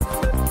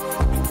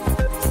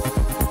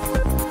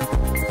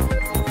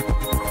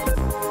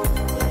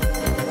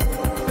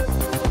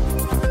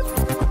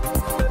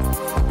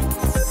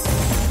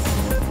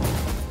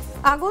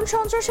আগুন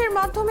সন্ত্রাসের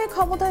মাধ্যমে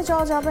ক্ষমতায়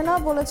যাওয়া যাবে না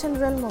বলেছেন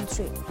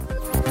রেলমন্ত্রী।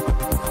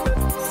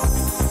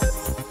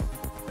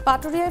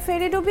 পাটুরিয়ায়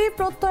ফেরিডুবি,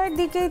 প্রত্যয়ের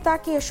দিকেই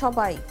তাকিয়ে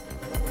সবাই।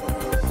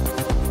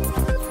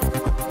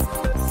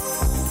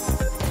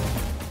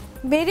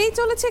 বেড়েই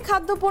চলেছে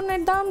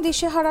খাদ্যপণ্যের দাম,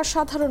 দিশেহারা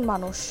সাধারণ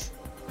মানুষ।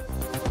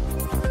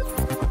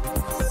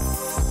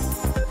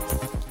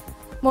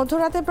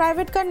 মধ্যরাতে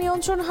প্রাইভেট কার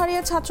নিয়ন্ত্রণ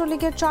হারিয়ে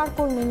ছাত্রলীগের 4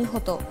 কর্মী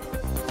নিহত।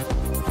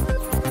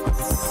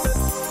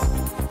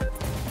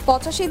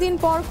 85 দিন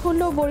পর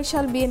খুলল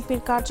বরিশাল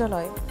বিএনপির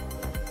কার্যালয়।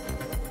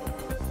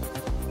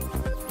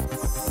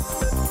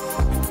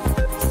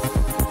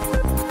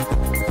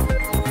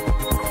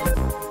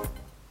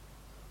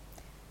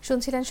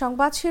 শুনছিলেন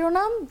সংবাদ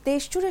শিরোনাম।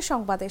 দেশজুড়ে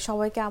সংবাদে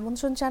সবাইকে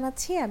আমন্ত্রণ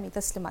জানাচ্ছি আমি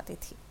তাসলিমা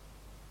তিথি।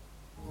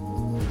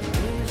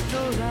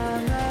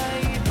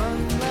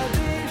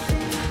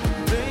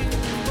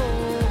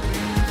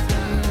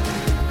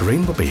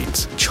 রেইনবো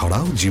পেইন্টস,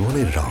 ছড়াও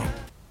জীবনের রং।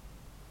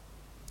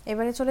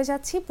 এবারে চলে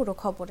যাচ্ছি পুরো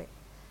খবরে।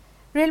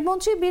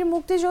 রেলমন্ত্রী বীর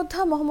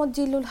মুক্তিযোদ্ধা মোহাম্মদ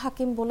জিল্লুল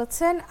হাকিম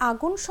বলেছেন,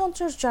 আগুন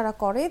সন্ত্রাস যারা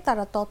করে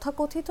তারা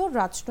তথাকথিত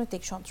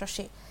রাজনৈতিক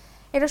সন্ত্রাসী।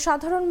 এরা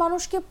সাধারণ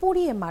মানুষকে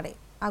পুড়িয়ে মারে।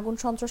 আগুন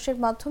সন্ত্রাসের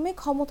মাধ্যমে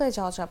ক্ষমতায়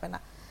যাওয়া যাবে না।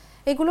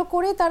 এগুলো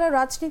করে তারা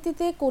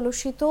রাজনীতিতে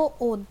কলুষিত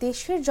ও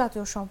দেশের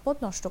জাতীয় সম্পদ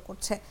নষ্ট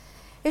করছে।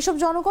 এসব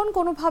জনগণ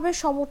কোনোভাবে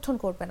সমর্থন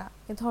করবে না।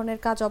 এ ধরনের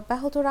কাজ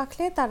অব্যাহত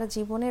রাখলে তারা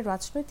জীবনের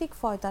রাজনৈতিক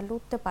ফয়দা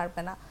লুটতে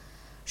পারবে না।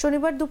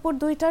 শনিবার দুপুর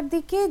 2টার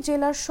দিকে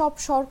জেলার সব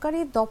সরকারি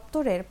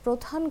দপ্তরের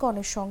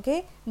প্রধানগণের সঙ্গে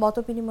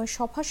মতবিনিময়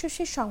সভা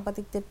শেষে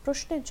সাংবাদিকদের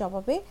প্রশ্নের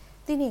জবাবে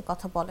তিনি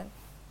কথা বলেন।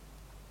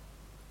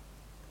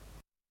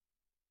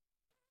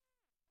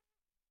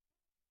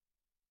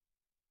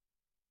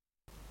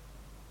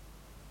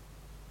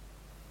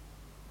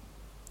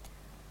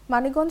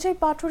 মানিকগঞ্জের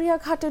পাটুরিয়া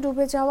ঘাটে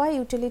ডুবে যাওয়া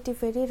ইউটিলিটি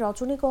ফেরি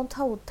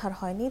রজনীগন্ধা উদ্ধার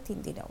হয়নি 3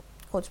 দিনেও।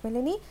 খোঁজ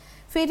মেলেনি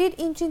ফেরির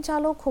ইঞ্জিন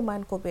চালক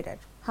হুমায়ুন কবিরের।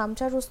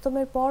 হামজা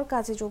রুস্তমের পর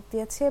কাজে যোগ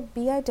দিয়েছে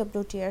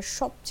বিআইডব্লিউটি এর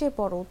সবচেয়ে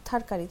বড়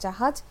উদ্ধারকারী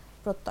জাহাজ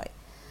প্রত্যয়।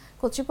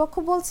 কর্তৃপক্ষ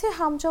বলছে,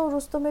 হামজা ও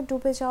রুস্তমের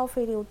ডুবে যাওয়া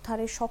ফেরি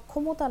উদ্ধারের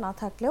সক্ষমতা না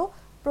থাকলেও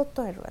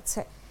প্রত্যয়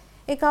রয়েছে।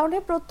 এ কারণে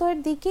প্রত্যয়ের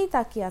দিকেই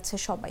তাকিয়ে আছে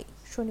সবাই।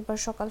 শনিবার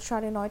সকাল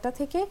 9:30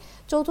 থেকে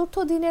চতুর্থ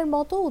দিনের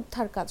মতো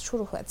উদ্ধার কাজ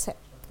শুরু হয়েছে।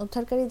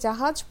 উদ্ধারকারী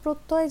জাহাজ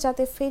প্রত্যয়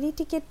যাতে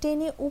ফেরিটিকে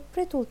টেনে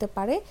উপড়ে তুলতে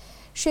পারে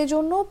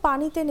সেজন্য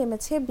পানিতে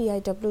নেমেছে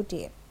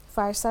বিআইডব্লিউটিএ,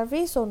 ফায়ার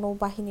সার্ভিস ও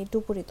নৌবাহিনীর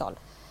ডুবুরি দল।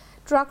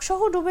 ট্রাকসহ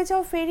ডুবে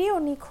যাওয়া ফেরি ও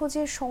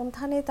নিখোঁজের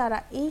সন্ধানে তারা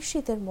এই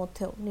শীতের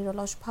মধ্যেও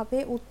নিরলসভাবে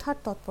উদ্ধার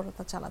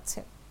তৎপরতা চালাচ্ছে।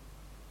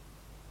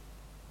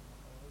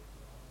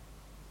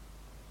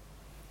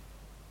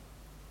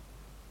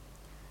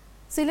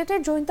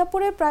 সিলেটের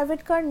জৈন্তাপুরে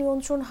প্রাইভেট কার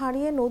নিয়ন্ত্রণ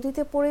হারিয়ে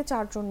নদীতে পড়ে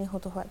 4 জন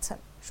নিহত হয়েছেন।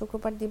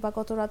 শুক্রবার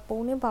দিবাগত রাত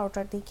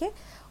 12:15টার দিকে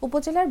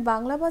উপজেলার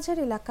বাংলাবাজার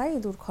এলাকায়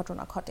এই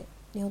দুর্ঘটনা ঘটে।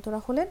 নিহতরা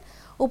হলেন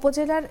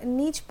উপজেলার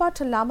নিজপাট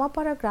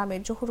লামাপাড়া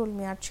গ্রামের জহুরুল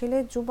মিয়ার ছেলে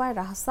জুবায়ের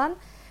আহসান,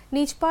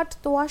 নিজপাট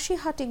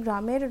তোয়াশিহাটি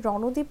গ্রামের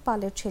রণদীপ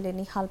পালের ছেলে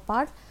নিহাল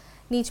পার,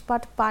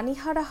 নিজপাট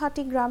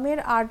পানিহারাহাটি গ্রামের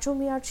আরজু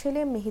মিয়ার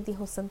ছেলে মেহেদি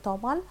হোসেন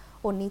তমাল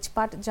ও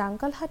নিজপাট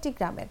জাঙ্গালহাটি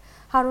গ্রামের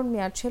হারুন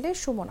মিয়ার ছেলে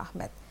সুমন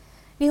আহমেদ।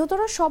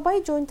 নিহতরা সবাই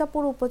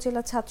জৈন্তাপুর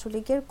উপজেলা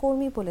ছাত্রলীগের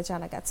কর্মী বলে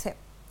জানা গেছে।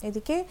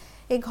 এদিকে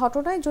এই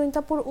ঘটনায়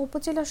জৈন্তাপুর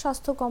উপজেলা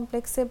স্বাস্থ্য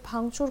কমপ্লেক্সে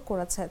ভাঙচুর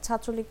করেছে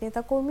ছাত্রলীগ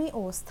নেতাকর্মী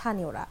ও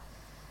স্থানীয়রা।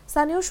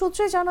 স্থানীয়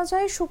সূত্রে জানা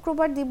যায়,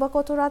 শুক্রবার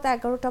দিবাগত রাত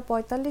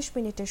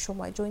 11:45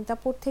 সময়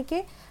জৈন্তাপুর থেকে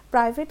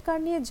প্রাইভেট কার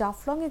নিয়ে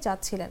জাফলংয়ে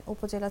যাচ্ছিলেন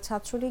উপজেলা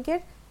ছাত্রলীগের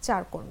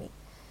 4 কর্মী।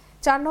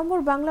 4 নম্বর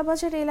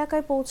বাংলাবাজার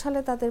এলাকায় পৌঁছালে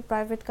তাদের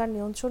প্রাইভেট কার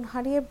নিয়ন্ত্রণ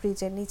হারিয়ে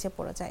ব্রিজের নিচে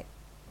পড়ে যায়।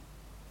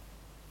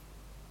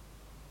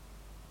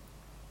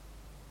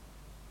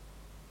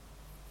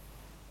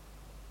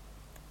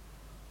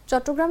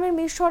 চট্টগ্রামের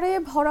মিরসরে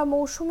ভরা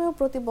মৌসুমেও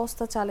প্রতি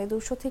বস্তা চালে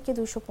 200 থেকে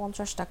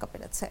 250 টাকা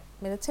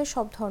বেড়েছে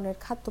সব ধরনের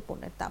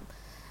খাদ্যপণ্যের দাম।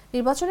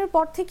 নির্বাচনের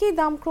পর থেকেই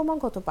দাম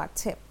ক্রমাগত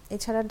বাড়ছে।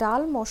 এছাড়া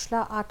ডাল,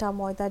 মশলা, আটা,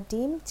 ময়দা,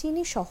 ডিম,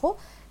 চিনি সহ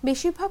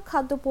বেশিরভাগ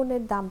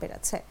খাদ্যপণ্যের দাম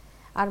বেড়েছে।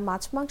 আর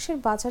মাছ মাংসের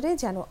বাজারে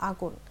যেন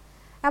আগুন।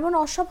 এমন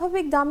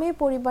অস্বাভাবিক দামে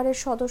পরিবারের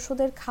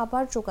সদস্যদের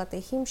খাবার জোগাতে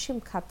হিমশিম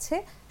খাচ্ছে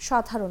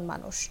সাধারণ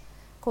মানুষ।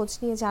 খোঁজ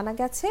নিয়ে জানা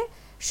গেছে,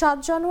 7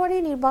 জানুয়ারি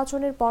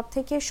নির্বাচনের পর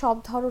থেকে সব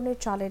ধরনের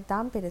চালের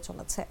দাম বেড়ে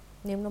চলেছে।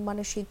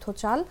 নিম্নমানের সিদ্ধ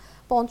চাল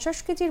 50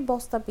 কেজির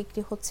বস্তা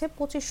বিক্রি হচ্ছে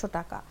 2500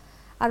 টাকা,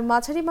 আর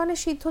মাঝারি মানের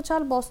সিদ্ধ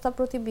চাল বস্তা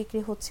প্রতি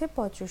বিক্রি হচ্ছে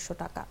 3500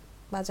 টাকা।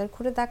 বাজার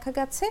ঘুরে দেখা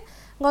গেছে,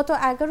 গত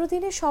 11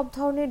 দিনে সব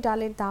ধরনের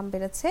ডালের দাম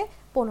বেড়েছে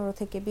 15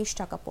 থেকে 20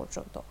 টাকা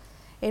পর্যন্ত।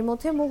 এর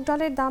মধ্যে মুগ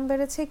ডালের দাম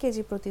বেড়েছে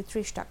কেজি প্রতি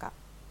 30 টাকা।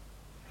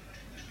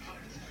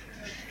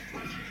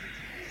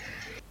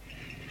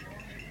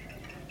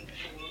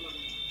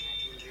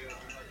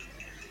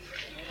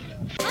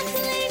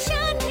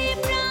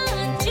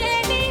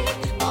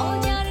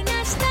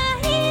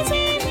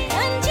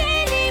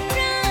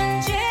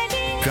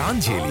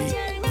 প্রাঞ্জলি,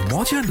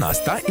 মজার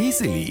নাস্তা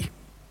ইজিলি।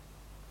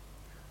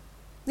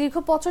 দীর্ঘ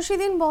 85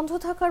 দিন বন্ধ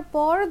থাকার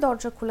পর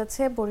দরজা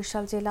খুলেছে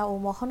বরিশাল জেলা ও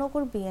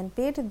মহানগর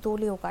বিএনপির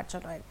দলীয়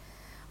কার্যালয়ের।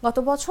 গত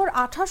বছর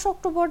 28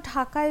 অক্টোবর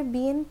ঢাকায়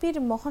বিএনপির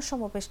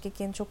মহাসমাবেশকে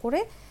কেন্দ্র করে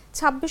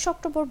 26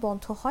 অক্টোবর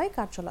বন্ধ হয়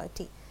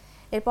কার্যালয়টি।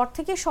 এরপর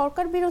থেকে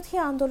সরকার বিরোধী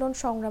আন্দোলন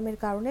সংগ্রামের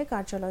কারণে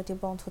কার্যালয়টি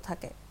বন্ধ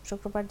থাকে।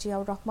 শুক্রবার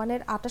জিয়াউর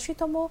রহমানের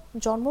 ৮৮তম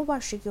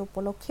জন্মবার্ষিকী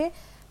উপলক্ষে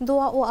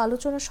দোয়া ও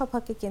আলোচনা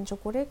সভাকে কেন্দ্র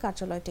করে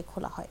কার্যালয়টি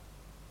খোলা হয়।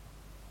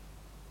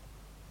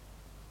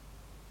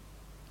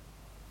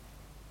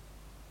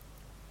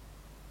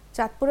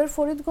 চাঁদপুরের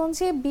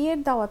ফরিদগঞ্জে বিয়ের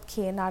দাওয়াত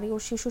খেয়ে নারী ও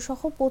শিশুসহ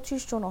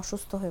 ২৫ জন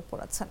অসুস্থ হয়ে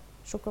পড়েছেন।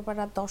 শুক্রবার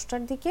রাত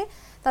 ১০টার দিকে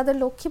তাদের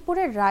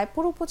লক্ষ্মীপুরের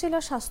রায়পুর উপজেলা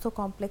স্বাস্থ্য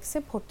কমপ্লেক্সে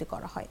ভর্তি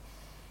করা হয়।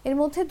 এর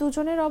মধ্যে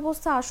দুজনের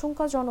অবস্থা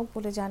আশঙ্কাজনক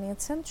বলে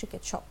জানিয়েছেন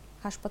চিকিৎসক।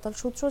 হাসপাতাল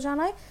সূত্র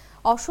জানায়,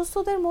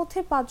 অসুস্থদের মধ্যে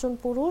 ৫ জন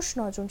পুরুষ,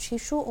 ৯ জন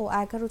শিশু ও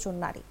 ১১ জন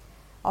নারী।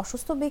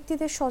 অসুস্থ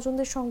ব্যক্তিদের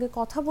স্বজনদের সঙ্গে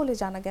কথা বলে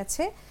জানা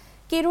গেছে,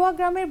 কেরোয়া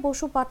গ্রামের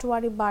বসু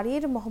পাটোয়ারি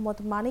বাড়ির মোহাম্মদ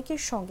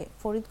মানিকের সঙ্গে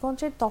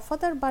ফরিদগঞ্জের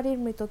দফাদার বাড়ির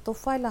মৃত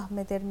তোফায়েল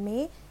আহমেদের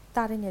মেয়ে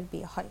তারিনের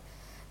বিয়ে হয়।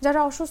 যারা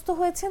অসুস্থ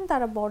হয়েছেন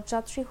তারা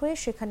বরযাত্রী হয়ে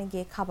সেখানে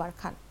গিয়ে খাবার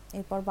খান।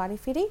 এরপর বাড়ি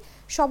ফিরেই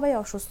সবাই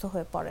অসুস্থ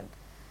হয়ে পড়েন।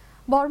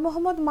 বর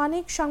মোহাম্মদ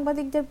মানিক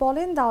সাংবাদিকদের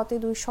বলেন, দাওয়াতে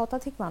 ২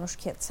 শতাধিক মানুষ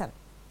খেয়েছেন।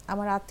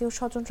 আমার আত্মীয়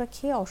স্বজনরা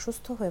খেয়ে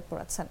অসুস্থ হয়ে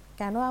পড়েছেন।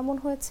 কেন এমন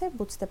হয়েছে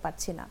বুঝতে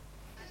পারছি না।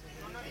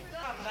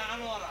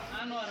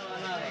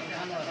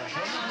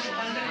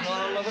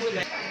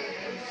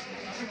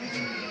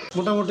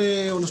 মোটামুটি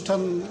অনুষ্ঠান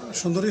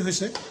সুন্দরই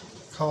হয়েছে।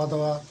 খাওয়া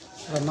দাওয়া,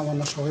 রান্না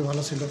বান্না সবই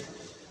ভালো ছিল।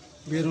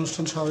 বিয়ের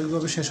অনুষ্ঠান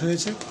স্বাভাবিকভাবে শেষ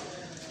হয়েছে।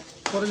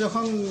 পরে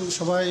যখন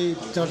সবাই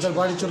যার যার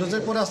বাড়ি চলে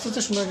যায়, পরে আস্তে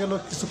আস্তে শোনা গেল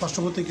কিছু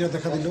পার্শ্বপ্রতিক্রিয়া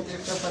দেখা দিল।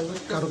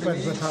 কারো পেট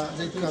ব্যথা,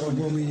 কারো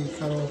বমি,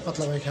 কারো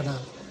পাতলা পায়খানা।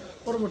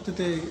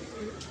 পরবর্তীতে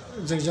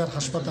যে যার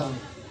হাসপাতাল,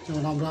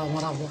 যেমন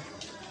আমার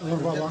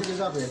বাবা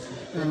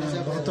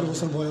 ৭২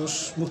 বছর বয়স,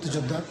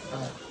 মুক্তিযোদ্ধা,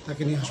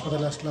 তাকে নিয়ে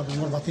হাসপাতালে আসলাম।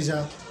 আমার ভাতিজা,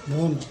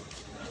 বোন,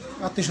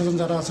 আত্মীয় স্বজন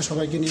যারা আছে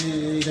সবাইকে নিয়ে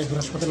এই রায়পুর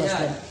হাসপাতালে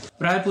আসলাম।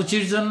 প্রায়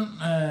 ২৫ জন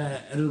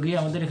রোগী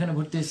আমাদের এখানে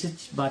ভর্তি হয়েছে,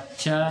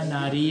 বাচ্চা,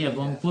 নারী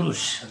এবং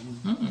পুরুষ।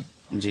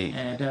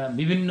 এটা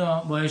বিভিন্ন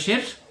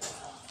বয়সের।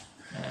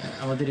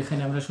 আমাদের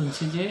এখানে আমরা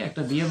শুনছি যে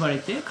একটা বিয়ে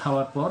বাড়িতে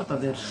খাওয়ার পর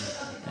তাদের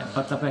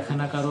পাতলা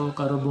পায়খানা,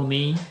 কারো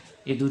বমি,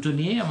 এই দুটো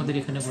নিয়ে আমাদের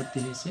এখানে ভর্তি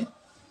হয়েছে।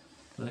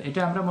 তো এটা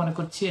আমরা মনে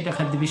করছি এটা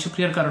খাদ্য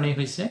বিষক্রিয়ার কারণেই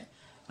হয়েছে,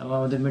 এবং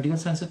আমাদের মেডিকেল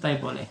সায়েন্সে তাই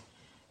বলে।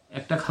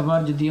 একটা খাবার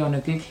যদি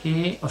অনেকে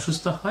খেয়ে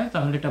অসুস্থ হয়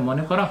তাহলে এটা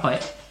মনে করা হয়,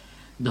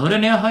 ধরে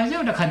নেওয়া হয় যে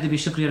ওটা খাদ্য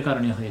বিষক্রিয়ার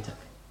কারণে হয়ে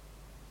থাকে।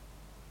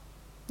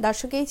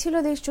 দর্শক, এই ছিল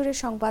দেশজুড়ে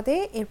সংবাদে।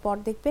 এরপর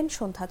দেখবেন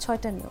সন্ধ্যা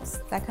 ৬টা নিউজ।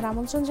 দেখার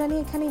আমন্ত্রণ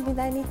জানিয়ে এখানেই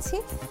বিদায় নিচ্ছি।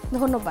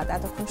 ধন্যবাদ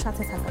এতক্ষণ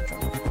সাথে থাকার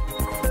জন্য।